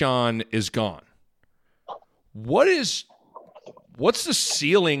Tyshawn is gone. What's the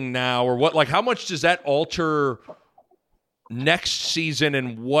ceiling now, or how much does that alter next season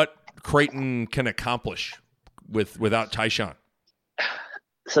and what Creighton can accomplish without Tyshawn?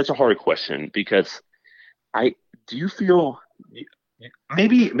 Such a hard question, because do you feel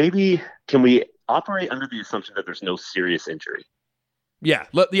maybe can we operate under the assumption that there's no serious injury?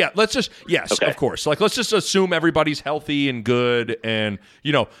 Let's just okay. Of course. Let's just assume everybody's healthy and good, and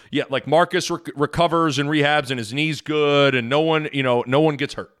Marcus recovers and rehabs and his knee's good, and no one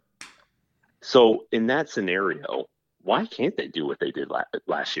gets hurt. So in that scenario, why can't they do what they did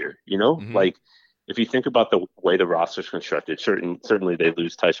last year? Mm-hmm. If you think about the way the roster's constructed, certainly they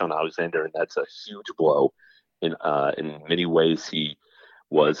lose Tyshawn Alexander, and that's a huge blow. In many ways, he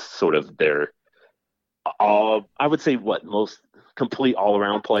was sort of their, I would say, most complete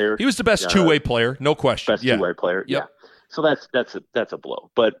all-around player. He was the best two-way player, no question. Best two-way player, yep. Yeah. So that's a blow.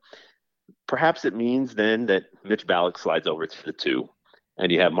 But perhaps it means then that Mitch Ballock slides over to the 2,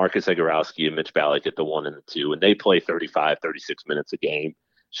 and you have Marcus Zagorowski and Mitch Ballock at the 1 and the 2, and they play 35, 36 minutes a game.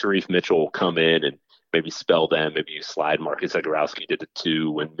 Sharif Mitchell will come in and maybe spell them. Maybe you slide Marcus Zagorowski to the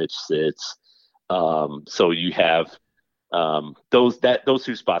 2 when Mitch sits. So you have those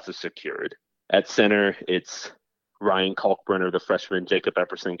 2 spots are secured. At center, it's Ryan Kalkbrenner, the freshman, Jacob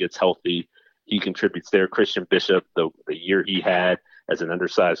Epperson gets healthy, he contributes there. Christian Bishop, the year he had as an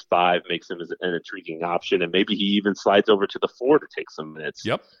undersized 5, makes him as an intriguing option, and maybe he even slides over to the 4 to take some minutes.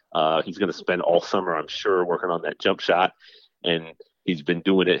 Yep. He's going to spend all summer, I'm sure, working on that jump shot, and he's been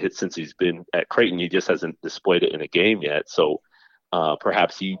doing it since he's been at Creighton. He just hasn't displayed it in a game yet, so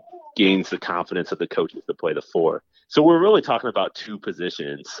perhaps he gains the confidence of the coaches to play the 4. So we're really talking about 2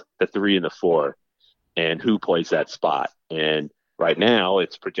 positions, the 3 and the 4, and who plays that spot. And right now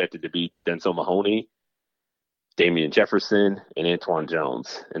it's projected to be Denzel Mahoney, Damian Jefferson, and Antoine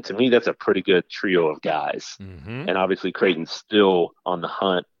Jones. And to me, that's a pretty good trio of guys. Mm-hmm. And obviously Creighton's still on the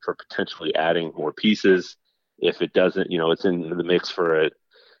hunt for potentially adding more pieces. If it doesn't, it's in the mix for a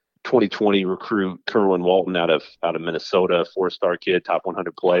 2020 recruit, Kerwin Walton out of Minnesota, 4-star kid, top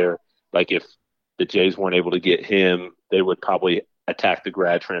 100 player. Like if the Jays weren't able to get him, they would probably attack the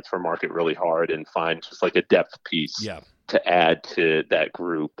grad transfer market really hard and find just like a depth piece to add to that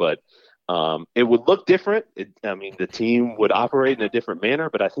group. But it would look different. The team would operate in a different manner,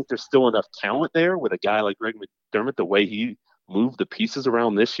 but I think there's still enough talent there with a guy like Greg McDermott, the way he moved the pieces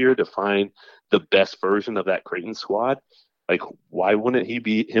around this year to find the best version of that Creighton squad. Like, why wouldn't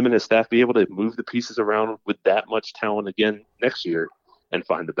him and his staff be able to move the pieces around with that much talent again next year and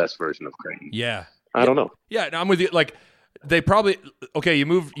find the best version of Creighton? Yeah. I don't know. Yeah, I'm with you. Like, they probably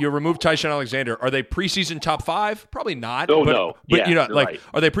you remove Tyshawn Alexander. Are they preseason top 5? Probably not. No. But Yeah, right.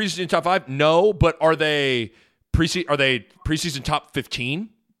 Are they preseason top 5? No, but are they preseason top 15?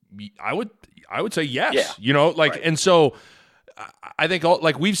 I would say yes. Yeah. Right. And and so I think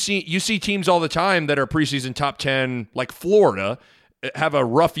you see teams all the time that are preseason top 10, like Florida, have a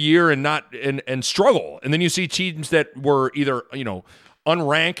rough year and struggle. And then you see teams that were either,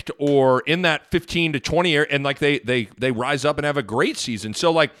 unranked or in that 15 to 20 area, and like they rise up and have a great season.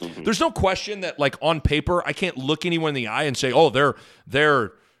 So like there's no question that like on paper I can't look anyone in the eye and say, oh, they're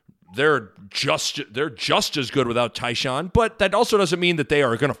just as good without Tyshawn, but that also doesn't mean that they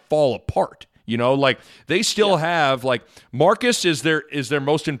are going to fall apart. Like they still have, like, Marcus is their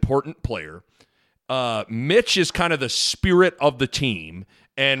most important player. Mitch is kind of the spirit of the team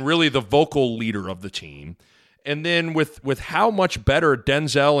and really the vocal leader of the team. And then with how much better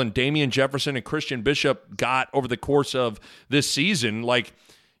Denzel and Damian Jefferson and Christian Bishop got over the course of this season, like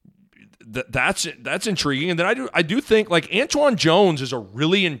that's intriguing. And then I do think like Antoine Jones is a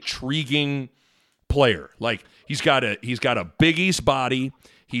really intriguing player. Like he's got a Big East body.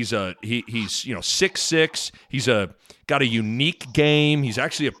 He's 6'6". He's got a unique game. He's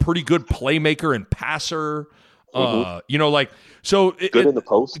actually a pretty good playmaker and passer. So good in the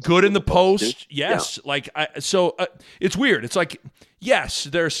post. Good in the post. Yes. Yeah. It's weird. It's like, yes,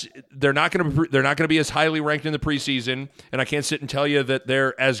 they're not going to be as highly ranked in the preseason, and I can't sit and tell you that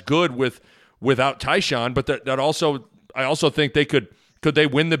they're as good without Tyshawn, but I also think they could they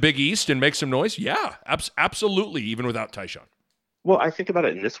win the Big East and make some noise? Yeah, absolutely, even without Tyshawn. Well, I think about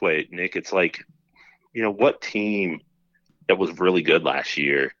it in this way, Nick. It's like, what team that was really good last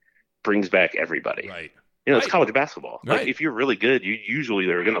year brings back everybody? Right. It's college basketball. Right. Like, if you're really good, you usually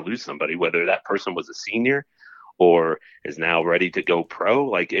are going to lose somebody, whether that person was a senior or is now ready to go pro.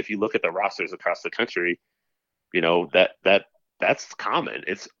 Like, if you look at the rosters across the country, that's common.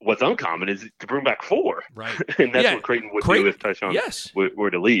 It's what's uncommon is to bring back 4. Right. And that's what Creighton would do if Tyshawn were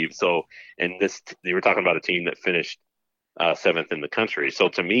to leave. So, and they were talking about a team that finished 7th in the country. So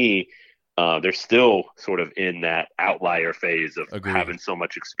to me, they're still sort of in that outlier phase of having so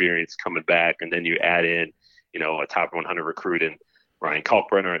much experience coming back. And then you add in, a top 100 recruit in Ryan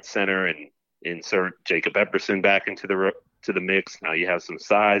Kalkbrenner at center and insert Jacob Epperson back into the mix. Now you have some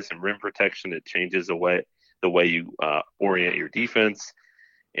size and rim protection. It changes the way you orient your defense.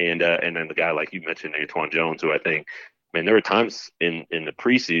 And then the guy, like you mentioned, Antoine Jones, who I think, man, there were times in the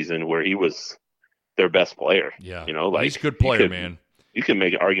preseason where he was their best player. Yeah. He's a good player, man. You can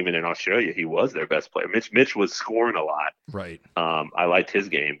make an argument in Australia he was their best player. Mitch was scoring a lot. Right. I liked his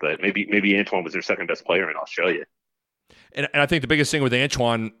game, but maybe Antoine was their second best player in Australia. And I think the biggest thing with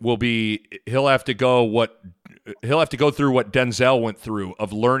Antoine will be he'll have to go through what Denzel went through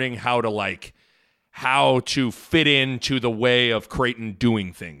of learning how to fit into the way of Creighton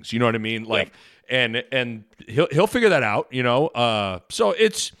doing things. You know what I mean? Like, and he'll figure that out. So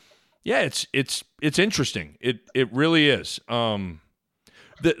it's interesting. It really is.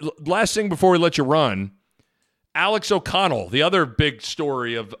 The last thing before we let you run, Alex O'Connell, the other big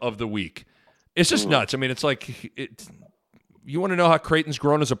story of the week. It's just nuts. I mean, it's like you want to know how Creighton's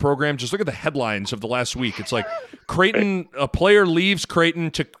grown as a program? Just look at the headlines of the last week. It's like Creighton, a player leaves Creighton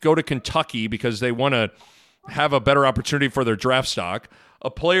to go to Kentucky because they want to have a better opportunity for their draft stock. a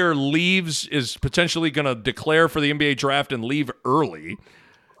player is potentially going to declare for the NBA draft and leave early,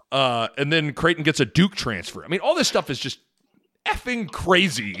 and then Creighton gets a Duke transfer. I mean, all this stuff is just effing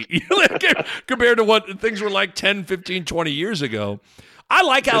crazy compared to what things were like 10, 15, 20 years ago. I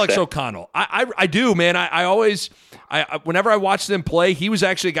like Alex O'Connell. I do, man. I always whenever I watch them play, he was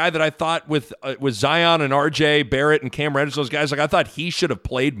actually a guy that I thought with Zion and RJ Barrett and Cam Reddish, those guys, like I thought he should have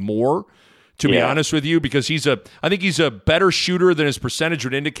played more, to be honest with you, because I think he's a better shooter than his percentage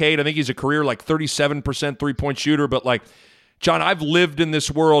would indicate. I think he's a career like 37% 3-point shooter, but like, John, I've lived in this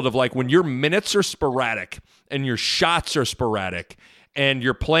world of like when your minutes are sporadic and your shots are sporadic and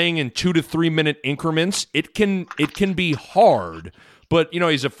you're playing in 2 to 3 minute increments, it can be hard. But,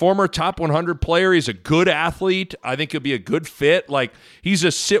 he's a former top 100 player. He's a good athlete. I think he'll be a good fit. Like, he's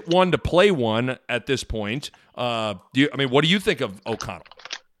a sit one to play one at this point. What do you think of O'Connell?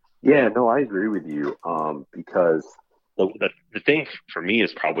 Yeah, no, I agree with you. Because the thing for me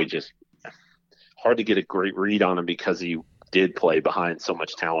is probably just hard to get a great read on him because he did play behind so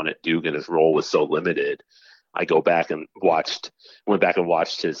much talent at Duke and his role was so limited. I went back and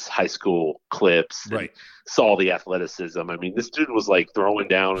watched his high school clips. Right. Saw the athleticism. I mean, this dude was like throwing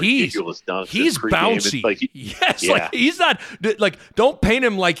down ridiculous dunks. He's bouncy. Like he's not like, don't paint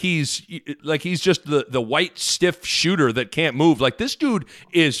him like he's just the white stiff shooter that can't move. Like, this dude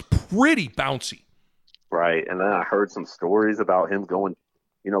is pretty bouncy. Right. And then I heard some stories about him going,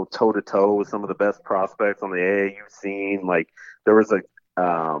 toe to toe with some of the best prospects on the AAU scene. Like, there was a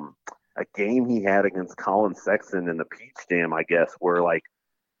game he had against Colin Sexton in the Peach Jam, I guess, where like,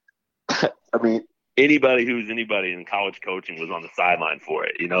 I mean, anybody who's anybody in college coaching was on the sideline for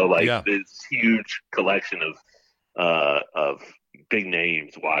it, this huge collection of big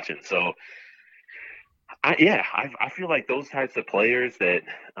names watching. So I feel like those types of players that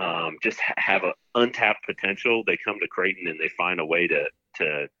just have an untapped potential, they come to Creighton and they find a way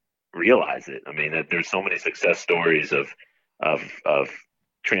to realize it. I mean, there's so many success stories of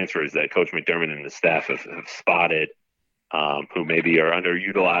transfers that Coach McDermott and the staff have spotted, who maybe are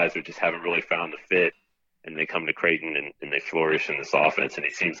underutilized or just haven't really found the fit, and they come to Creighton and they flourish in this offense. And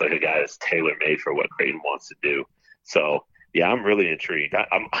he seems like a guy that's tailor-made for what Creighton wants to do. So, yeah, I'm really intrigued.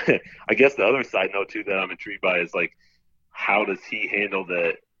 I guess the other side note, too, that I'm intrigued by is, like, how does he handle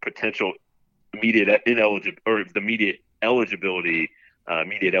the potential immediate eligibility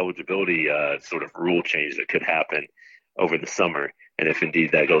sort of rule change that could happen over the summer, and if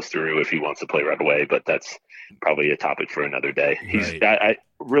indeed that goes through, if he wants to play right away. But that's probably a topic for another day. He's I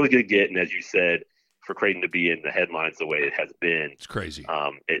really good get, and as you said, for Creighton to be in the headlines the way it has been, it's crazy.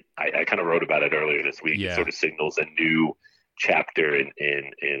 I kind of wrote about it earlier this week. Yeah. It sort of signals a new chapter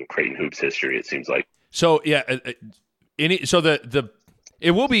in Creighton hoops history, it seems like. So yeah,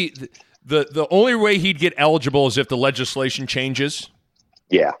 it will be the only way he'd get eligible is if the legislation changes.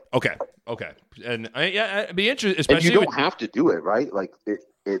 Yeah. Okay. And it'd be interesting. Especially and you don't have to do it, right? Like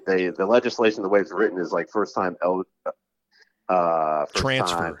the legislation, the way it's written, is like first time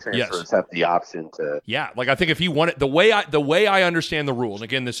transfers have the option to. Yeah, like I think if he wanted the way I understand the rule, and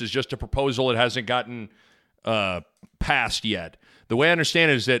again, this is just a proposal; it hasn't gotten passed yet. The way I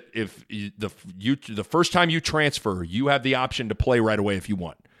understand it is that if the first time you transfer, you have the option to play right away if you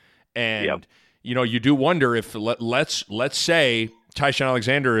want, and you do wonder if let's say Ty-Shon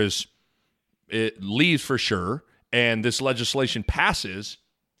Alexander leaves for sure, and this legislation passes.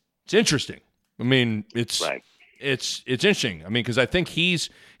 It's interesting. I mean, it's interesting. I mean, because I think he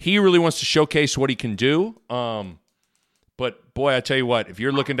really wants to showcase what he can do. But boy, I tell you what, if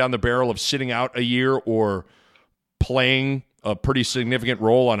you're looking down the barrel of sitting out a year or playing a pretty significant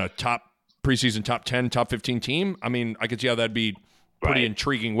role on a preseason top 10, top 15 team, I mean, I could see how that'd be pretty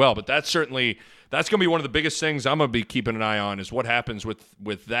intriguing. Well, but that's going to be one of the biggest things I'm going to be keeping an eye on is what happens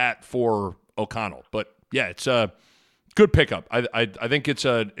with that for O'Connell. But yeah, it's a good pickup. I think it's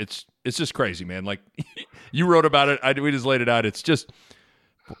just crazy, man. Like you wrote about it, we just laid it out. It's just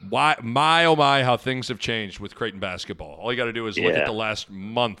oh my, how things have changed with Creighton basketball. All you got to do is look at the last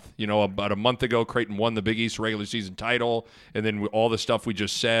month. About a month ago, Creighton won the Big East regular season title, and then all the stuff we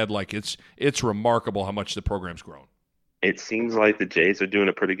just said. Like it's remarkable how much the program's grown. It seems like the Jays are doing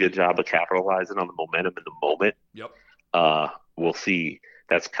a pretty good job of capitalizing on the momentum in the moment. Yep. We'll see.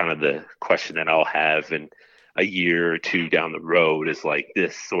 That's kind of the question that I'll have in a year or two down the road is like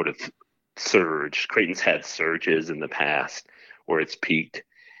this sort of surge. Creighton's had surges in the past where it's peaked.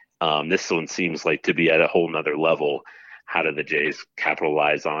 This one seems like to be at a whole nother level. how do the Jays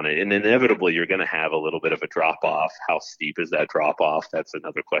capitalize on it? And inevitably, you're going to have a little bit of a drop-off. How steep is that drop-off? That's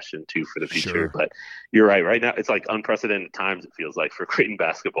another question, too, for the future. Sure. But you're right. Right now, it's like unprecedented times, it feels like, for Creighton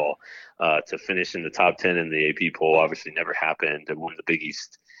basketball. To finish in the top 10 in the AP poll obviously never happened. To win the Big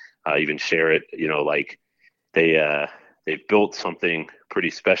East, even share it, like they've built something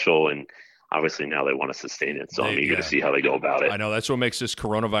pretty special, and obviously now they want to sustain it. So I'm eager to see how they go about it. I know that's what makes this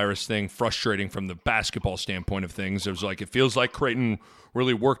coronavirus thing frustrating from the basketball standpoint of things. It feels like Creighton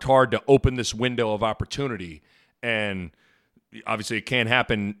really worked hard to open this window of opportunity, and obviously it can't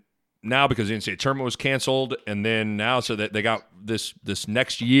happen now because the NCAA tournament was canceled, and then now so that they got this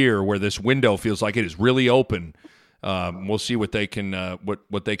next year where this window feels like it is really open. We'll see what they can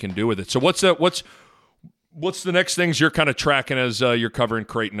what they can do with it. So what's the next things you're kind of tracking as you're covering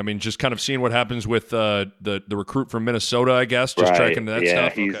Creighton? I mean, just kind of seeing what happens with the recruit from Minnesota, I guess. Just tracking that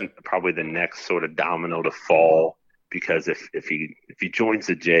stuff. Yeah, he's probably the next sort of domino to fall, because if he joins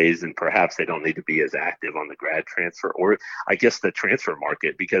the Jays, then perhaps they don't need to be as active on the grad transfer, or I guess the transfer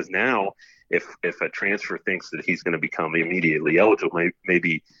market, because now if a transfer thinks that he's going to become immediately eligible,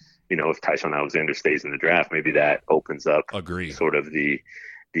 maybe if Tyshon Alexander stays in the draft, maybe that opens up sort of the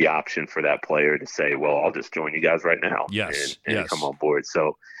option for that player to say, well, I'll just join you guys right now and come on board.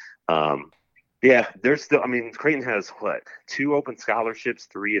 So, there's still, Creighton has 2 open scholarships,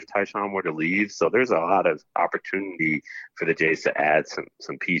 3 if Tyshon were to leave. So there's a lot of opportunity for the Jays to add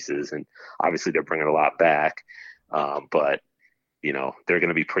some pieces, and obviously they're bringing a lot back. But they're going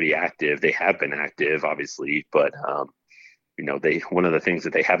to be pretty active. They have been active, obviously, but one of the things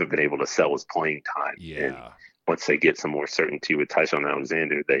that they haven't been able to sell is playing time. Yeah. And once they get some more certainty with Tyshon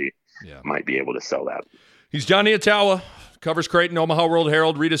Alexander, they might be able to sell that. He's Johnny Atawa, covers Creighton, Omaha World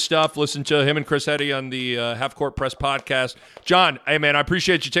Herald. Read his stuff. Listen to him and Chris Eddy on the Half Court Press podcast. John, hey, man, I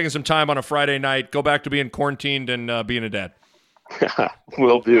appreciate you taking some time on a Friday night. Go back to being quarantined and being a dad.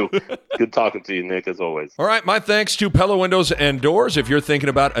 Will do. Good talking to you, Nick, as always. All right, my thanks to Pella Windows and Doors. If you're thinking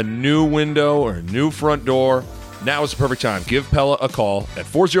about a new window or a new front door, now is the perfect time. Give Pella a call at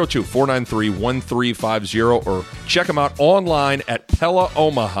 402-493-1350 or check them out online at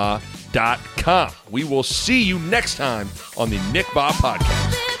PellaOmaha.com. We will see you next time on the Nick Bahe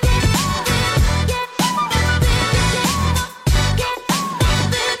Podcast.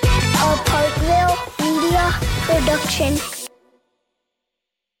 A Parkville Media Production.